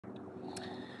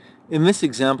In this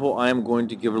example, I am going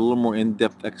to give a little more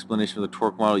in-depth explanation of the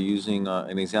torque model using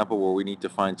an example where we need to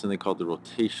find something called the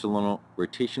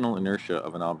rotational inertia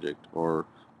of an object, or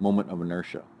moment of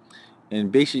inertia.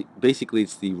 And basically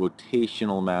it's the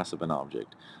rotational mass of an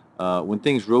object. When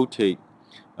things rotate,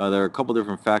 there are a couple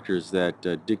different factors that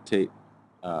dictate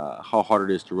how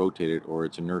hard it is to rotate it, or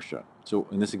its inertia. So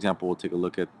in this example, we'll take a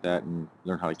look at that and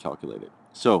learn how to calculate it.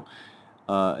 So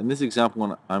in this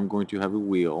example, I'm going to have a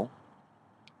wheel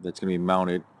that's going to be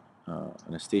mounted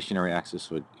on a stationary axis,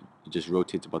 so it just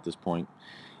rotates about this point.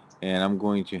 And I'm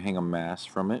going to hang a mass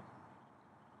from it.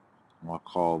 I'll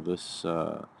call this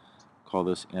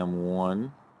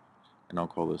M1, and I'll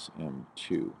call this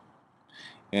M2.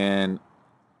 And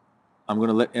I'm going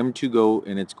to let M2 go,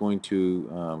 and it's going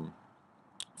to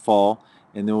fall,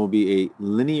 and there will be a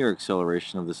linear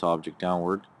acceleration of this object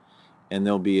downward, and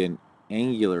there'll be an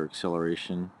angular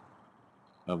acceleration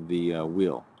of the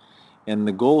wheel. And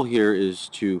the goal here is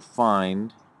to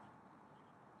find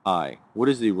I. What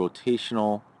is the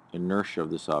rotational inertia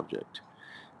of this object?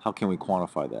 How can we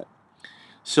quantify that?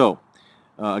 So,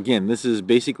 again, this is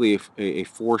basically a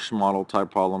force model type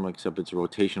problem, except it's a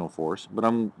rotational force. But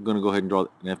I'm going to go ahead and draw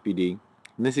an FBD.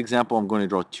 In this example, I'm going to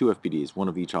draw two FBDs, one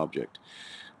of each object.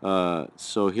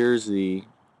 So here's the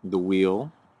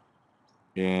wheel,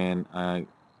 and I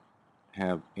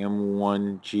have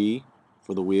M1G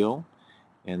for the wheel,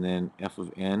 and then F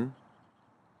of N,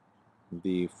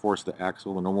 the force of the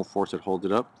axle, the normal force that holds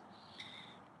it up,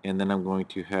 and then I'm going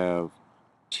to have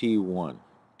T1.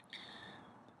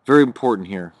 Very important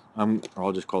here.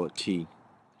 I'll just call it T.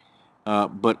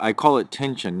 But I call it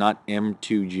tension, not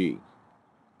M2G.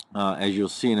 As you'll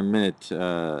see in a minute,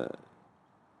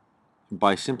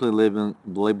 by simply labeling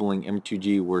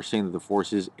M2G, we're saying that the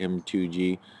force is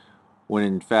M2G, when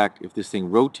in fact, if this thing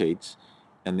rotates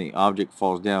and the object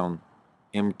falls down,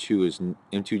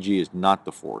 M2G is not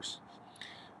the force.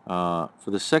 For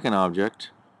the second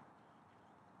object,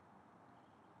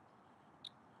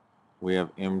 we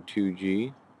have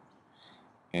M2G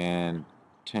and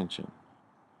tension.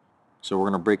 So we're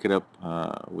going to break it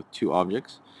up with two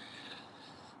objects.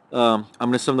 I'm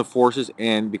going to sum the forces,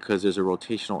 and because there's a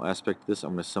rotational aspect to this,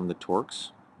 I'm going to sum the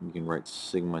torques. You can write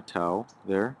sigma tau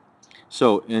there.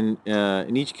 So in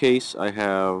each case, I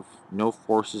have no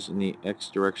forces in the x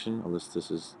direction, unless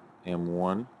this is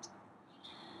M1.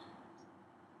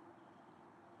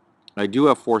 I do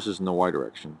have forces in the y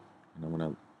direction, and I'm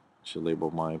going to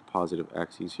label my positive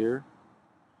axes here.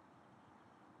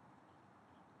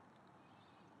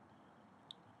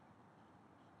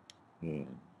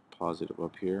 And positive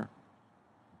up here.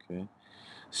 Okay.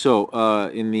 So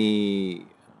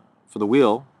for the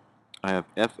wheel, I have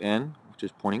Fn, which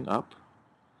is pointing up,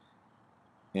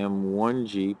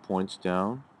 M1G points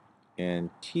down, and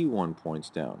T1 points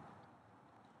down.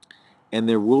 And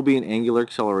there will be an angular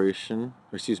acceleration,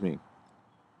 or excuse me,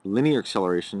 linear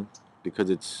acceleration, because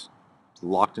it's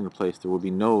locked into place. There will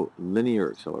be no linear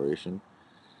acceleration.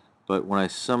 But when I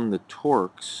sum the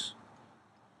torques,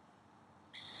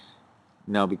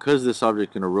 now because this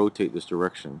object is going to rotate this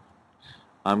direction,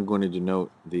 I'm going to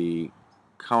denote the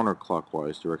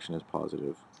counterclockwise direction as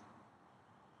positive.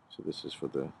 So this is for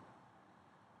the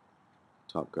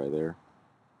top guy there.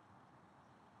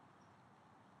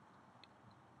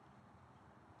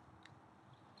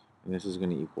 And this is going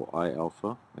to equal I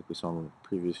alpha, like we saw in the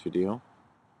previous video.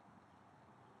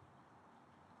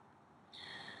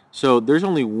 So there's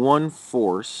only one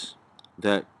force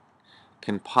that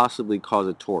can possibly cause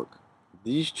a torque.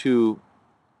 These two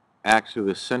act through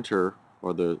the center,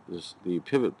 or the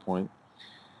pivot point,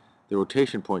 the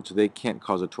rotation point, so they can't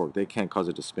cause a torque. They can't cause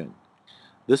it to spin.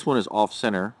 This one is off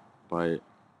center by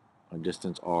a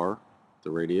distance r,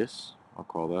 the radius, I'll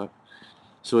call that.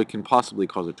 So it can possibly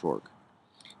cause a torque.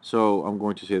 So I'm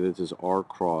going to say that this is r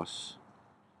cross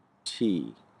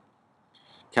t.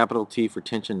 Capital T for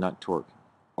tension, not torque.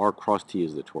 R cross t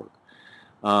is the torque.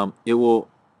 It will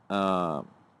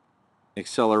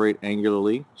accelerate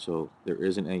angularly, so there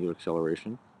is an angular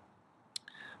acceleration.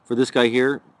 For this guy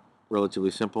here,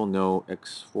 relatively simple, no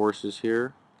x forces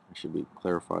here. I should be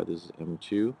clarified, this is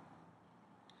M2.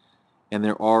 And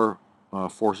there are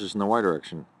forces in the y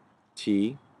direction.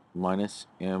 T minus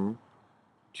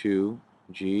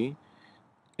M2G.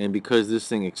 And because this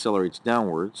thing accelerates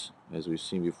downwards, as we've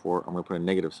seen before, I'm going to put a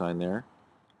negative sign there.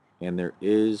 And there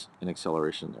is an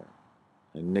acceleration there,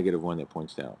 a negative one that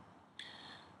points down.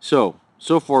 So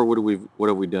far, what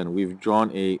have we done? We've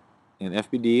drawn an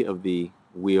FBD of the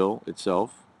wheel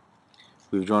itself.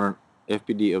 We've drawn an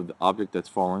FBD of the object that's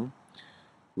falling.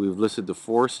 We've listed the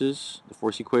forces, the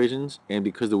force equations, and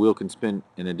because the wheel can spin,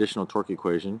 an additional torque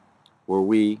equation. where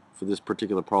we, for this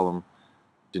particular problem,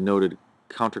 denoted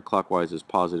counterclockwise as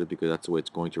positive because that's the way it's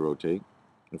going to rotate.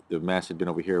 If the mass had been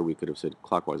over here, we could have said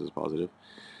clockwise as positive.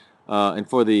 And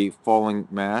for the falling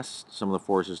mass, some of the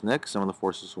force is in X, some of the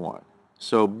force is Y.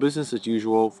 So business as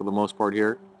usual for the most part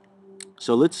here.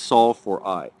 So let's solve for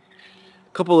I.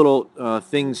 A couple little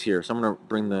things here. So I'm going to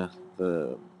bring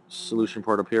the solution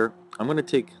part up here. I'm going to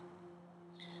take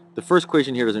the first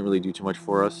equation here doesn't really do too much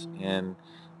for us, and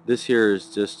this here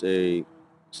is just a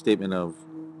statement of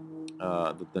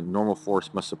that the normal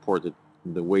force must support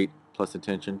the weight plus the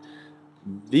tension.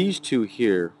 These two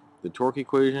here, the torque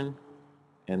equation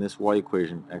and this y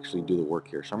equation, actually do the work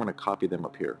here. So I'm going to copy them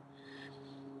up here.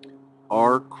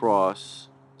 R cross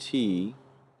T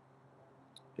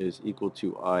is equal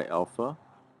to I alpha,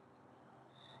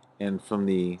 and from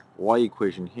the y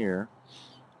equation here,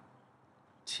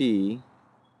 T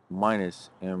minus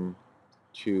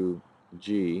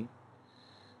M2G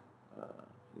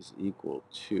is equal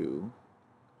to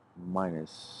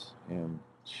minus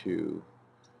M2A.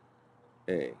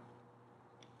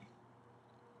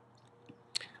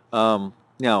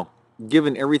 Now,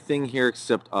 given everything here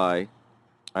except I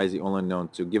is the only unknown,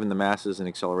 so given the masses and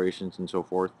accelerations and so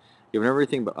forth, given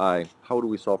everything but I, how do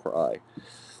we solve for I?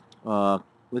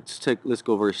 Let's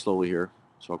go very slowly here.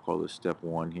 So I'll call this step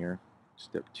 1 here.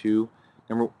 Step 2.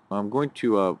 I'm going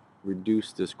to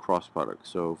reduce this cross product.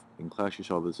 So in class you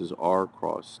saw this is R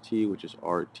cross T, which is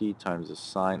RT times the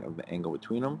sine of the angle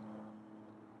between them.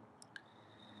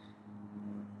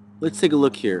 Let's take a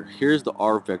look here. Here's the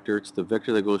R vector. It's the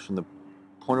vector that goes from the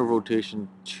point of rotation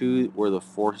to where the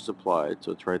force is applied.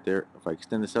 So it's right there. If I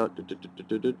extend this out,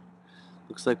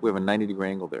 looks like we have a 90-degree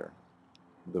angle there.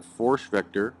 The force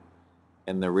vector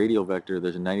and the radial vector,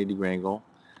 there's a 90-degree angle.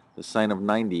 The sine of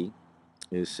 90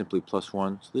 is simply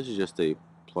 +1, so this is just a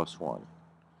 +1.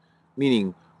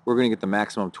 Meaning we're going to get the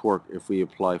maximum torque if we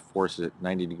apply forces at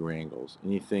 90-degree angles.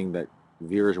 Anything that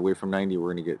veers away from 90,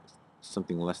 we're going to get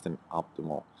something less than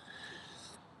optimal.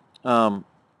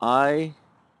 I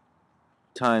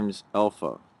times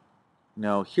alpha.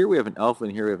 Now here we have an alpha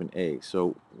and here we have an A.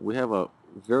 So we have a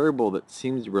variable that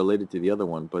seems related to the other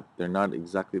one, but they're not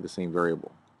exactly the same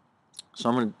variable. So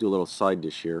I'm going to do a little side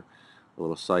dish here, a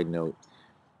little side note.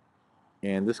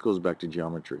 And this goes back to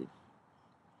geometry.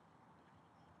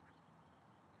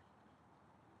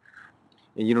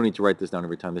 And you don't need to write this down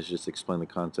every time. This is just to explain the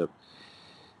concept.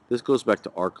 This goes back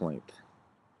to arc length.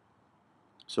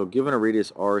 So given a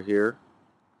radius r here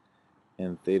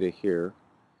and theta here,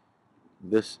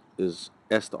 this is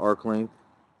s the arc length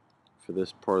for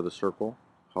this part of the circle,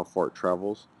 how far it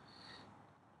travels.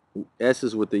 S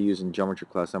is what they use in geometry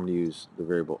class. I'm going to use the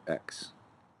variable x.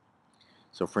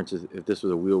 So for instance, if this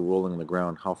was a wheel rolling on the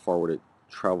ground, how far would it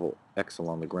travel x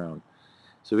along the ground?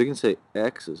 So we can say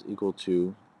x is equal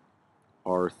to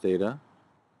r theta,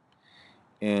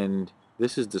 and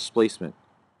this is displacement.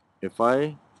 If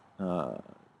I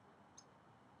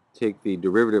take the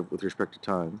derivative with respect to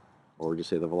time, or just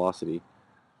say the velocity,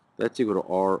 that's equal to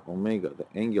r omega, the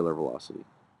angular velocity,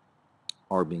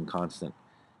 r being constant.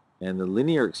 And the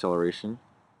linear acceleration,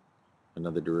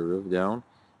 another derivative down,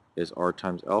 is r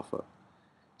times alpha.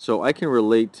 So I can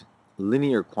relate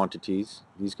linear quantities,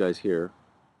 these guys here,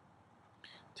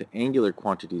 to angular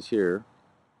quantities here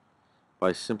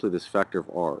by simply this factor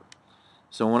of r.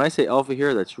 So when I say alpha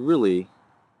here, that's really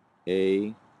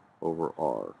a over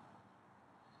r.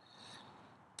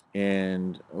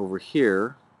 And over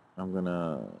here, I'm going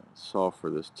to solve for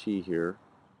this t here,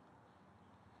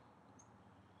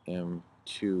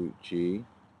 m2g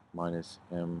minus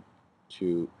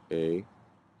m2a.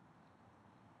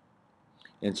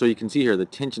 And so you can see here the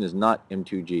tension is not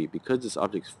m2g. Because this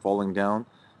object is falling down,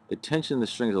 the tension in the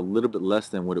string is a little bit less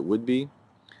than what it would be.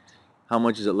 How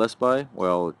much is it less by?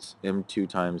 Well, it's m2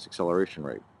 times acceleration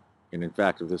rate. And in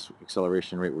fact, if this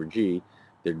acceleration rate were g,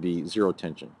 there'd be zero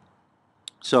tension.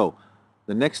 So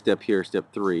the next step here,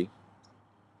 step 3,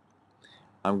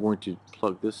 I'm going to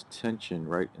plug this tension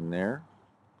right in there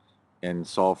and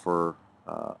solve for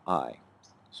I.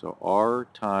 So R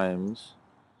times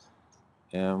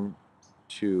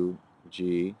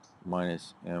m2g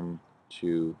minus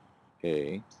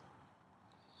m2a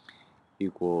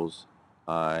equals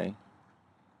I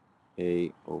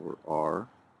a over r.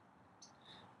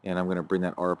 And I'm going to bring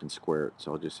that r up and square it.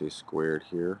 So I'll just say squared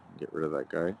here, get rid of that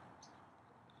guy.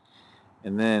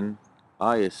 And then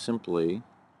I is simply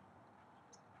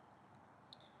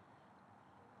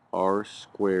r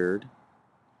squared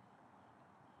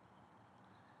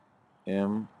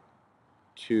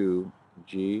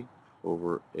m2g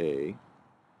over a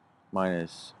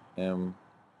minus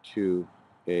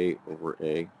m2a over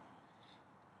a.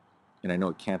 and I know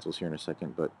it cancels here in a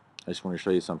second, but I just want to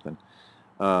show you something.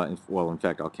 Well, in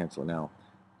fact, I'll cancel it now.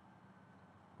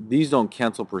 These don't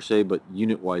cancel per se, but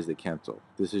unit-wise they cancel.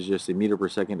 This is just a meter per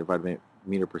second divided by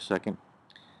meter per second.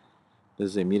 This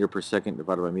is a meter per second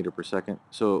divided by meter per second.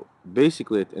 So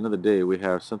basically, at the end of the day, we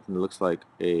have something that looks like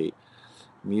a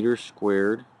meter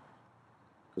squared,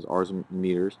 because R is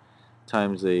meters,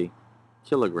 times a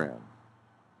kilogram,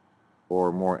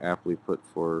 or more aptly put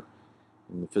for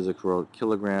in the physics world,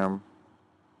 kilogram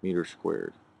meter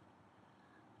squared.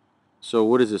 So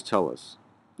what does this tell us?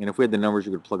 And if we had the numbers,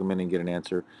 you could plug them in and get an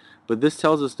answer. But this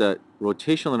tells us that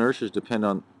rotational inertias depend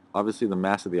on, obviously, the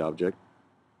mass of the object.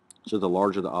 So the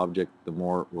larger the object, the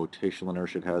more rotational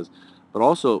inertia it has. But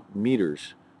also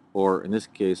meters, or in this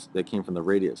case, that came from the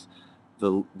radius.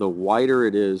 The wider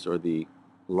it is, or the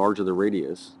larger the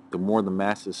radius, the more the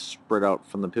mass is spread out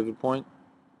from the pivot point,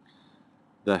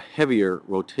 the heavier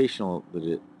rotational that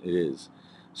it is.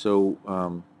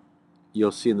 So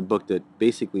you'll see in the book that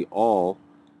basically all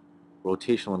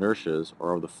rotational inertias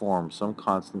are of the form some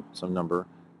constant, some number,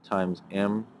 times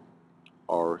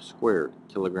mr squared,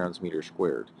 kilograms meter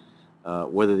squared.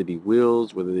 Whether they be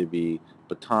wheels, whether they be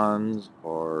batons,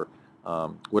 or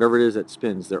whatever it is that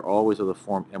spins, they're always of the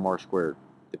form mr squared.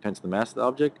 Depends on the mass of the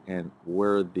object and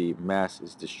where the mass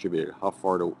is distributed, how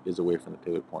far it is away from the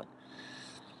pivot point.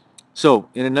 So,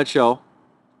 in a nutshell,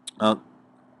 uh,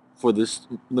 for this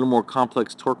little more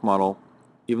complex torque model,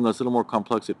 even though it's a little more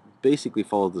complex, it basically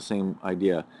follows the same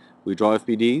idea. We draw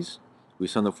FBDs, we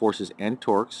sum the forces and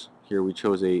torques. Here we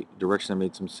chose a direction that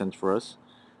made some sense for us.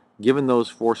 Given those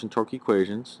force and torque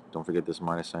equations, don't forget this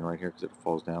minus sign right here because it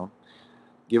falls down.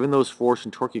 Given those force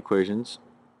and torque equations,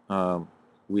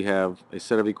 we have a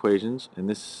set of equations. In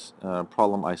this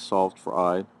problem I solved for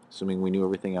I, assuming we knew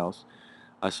everything else.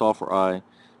 I solved for I,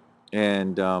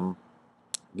 and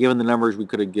given the numbers, we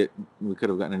could have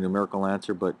gotten a numerical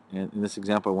answer, but in this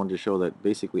example, I wanted to show that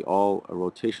basically all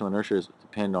rotational inertias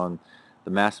depend on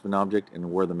the mass of an object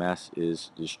and where the mass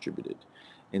is distributed.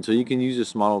 And so you can use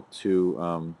this model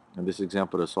to, in this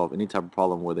example, to solve any type of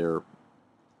problem where there are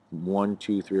 1,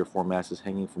 2, 3, or 4 masses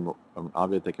hanging from an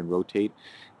object that can rotate,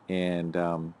 and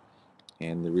the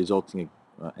resulting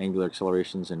angular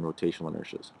accelerations and rotational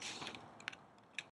inertias.